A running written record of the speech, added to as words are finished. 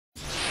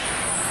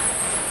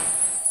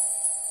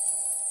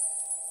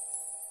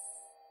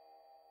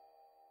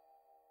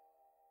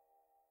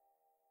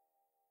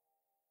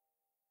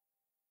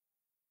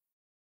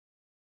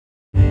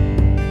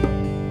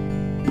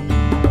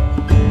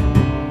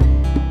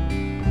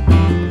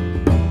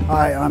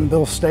Hi, I'm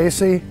Bill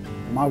Stacey.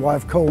 My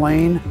wife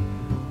Kolleen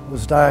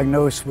was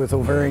diagnosed with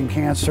ovarian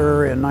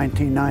cancer in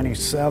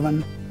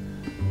 1997.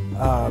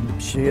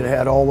 She had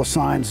had all the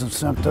signs and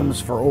symptoms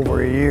for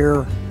over a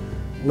year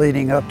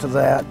leading up to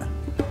that,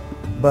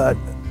 but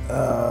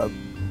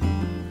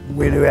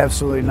we knew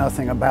absolutely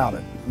nothing about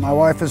it. My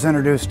wife was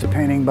introduced to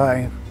painting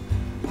by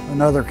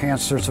another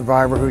cancer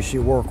survivor who she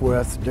worked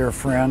with, a dear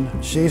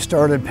friend. She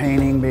started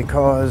painting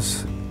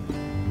because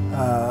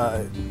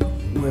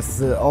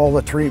with all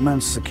the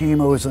treatments, the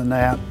chemos and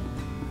that,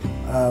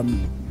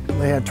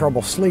 they had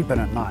trouble sleeping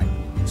at night.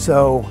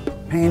 So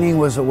painting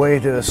was a way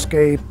to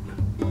escape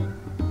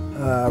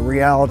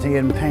reality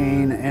and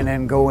pain and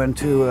then go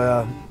into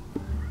a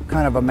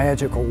kind of a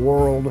magical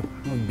world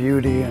of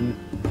beauty and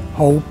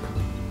hope.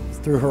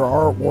 Through her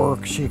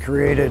artwork, she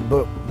created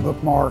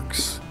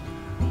bookmarks,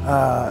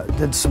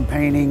 did some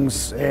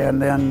paintings, and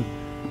then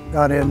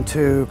got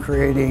into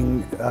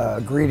creating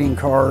greeting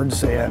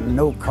cards and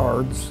note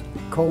cards.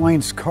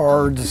 Kolleen's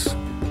cards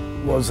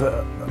was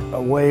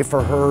a way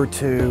for her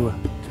to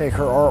take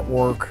her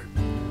artwork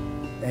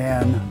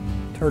and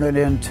turn it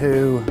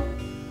into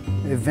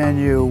a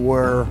venue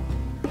where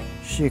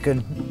she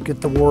could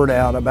get the word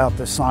out about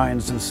the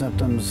signs and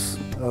symptoms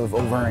of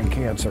ovarian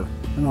cancer.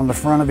 And on the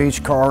front of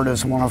each card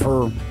is one of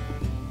her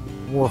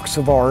works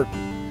of art,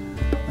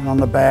 and on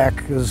the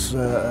back is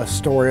a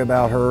story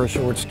about her, a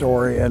short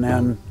story, and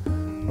then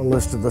a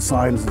list of the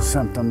signs and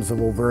symptoms of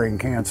ovarian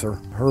cancer.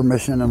 Her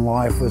mission in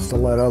life was to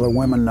let other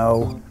women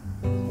know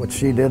what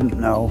she didn't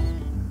know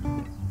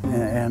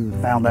and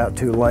found out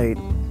too late.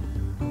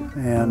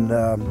 And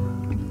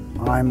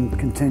I'm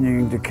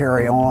continuing to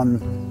carry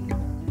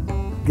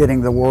on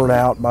getting the word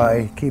out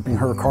by keeping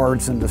her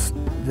cards in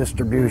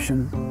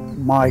distribution.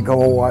 My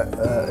goal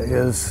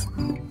is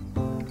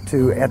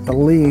to, at the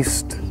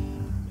least,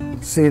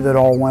 see that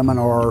all women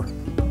are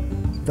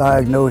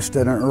diagnosed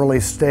at an early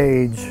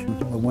stage.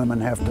 The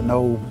women have to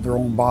know their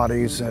own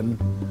bodies and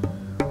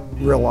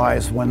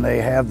realize when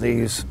they have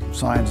these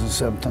signs and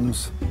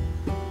symptoms,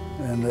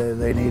 and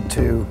they need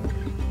to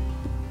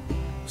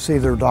see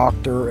their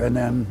doctor and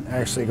then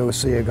actually go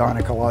see a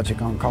gynecologic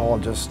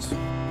oncologist.